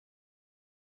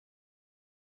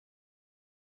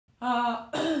Ah,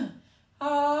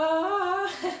 ah,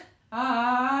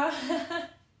 ah.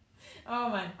 Oh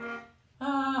man.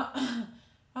 Ah,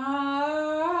 ah.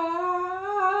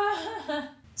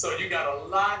 So you got a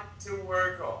lot to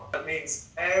work on. That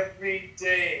means every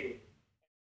day.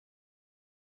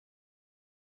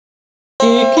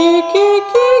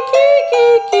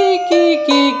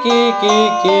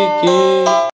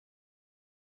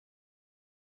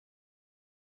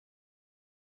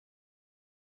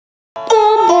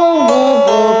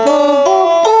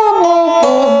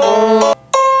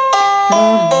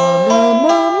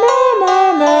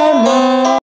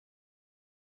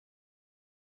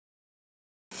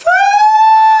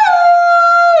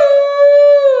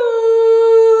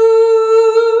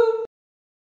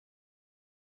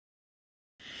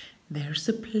 There's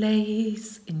a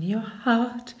place in your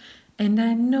heart, and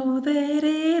I know that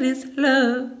it is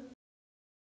love.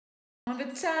 All the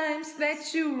times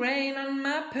that you rain on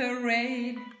my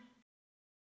parade.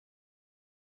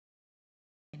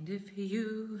 And if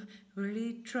you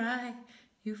really try,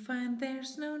 you find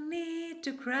there's no need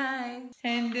to cry.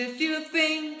 And if you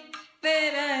think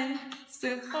that I'm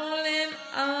still holding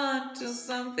on to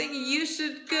something, you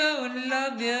should go and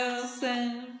love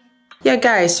yourself. Yeah,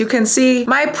 guys, you can see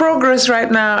my progress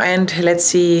right now, and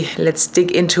let's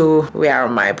dig into where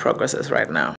my progress is right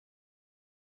now.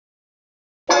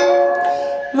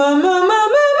 Mama, mama,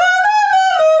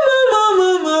 mama, mama,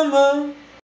 mama.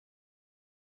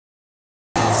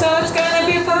 So it's gonna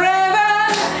be forever,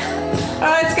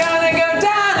 or it's gonna go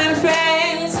down in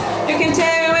flames. You can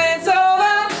tell me when it's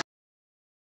over.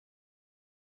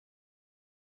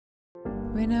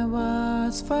 When I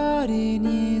was 14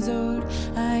 years old,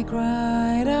 I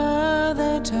cried all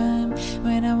the time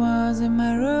when I was in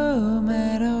my room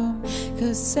at home,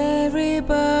 'cause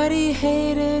everybody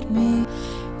hated me.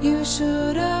 You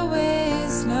should have waited.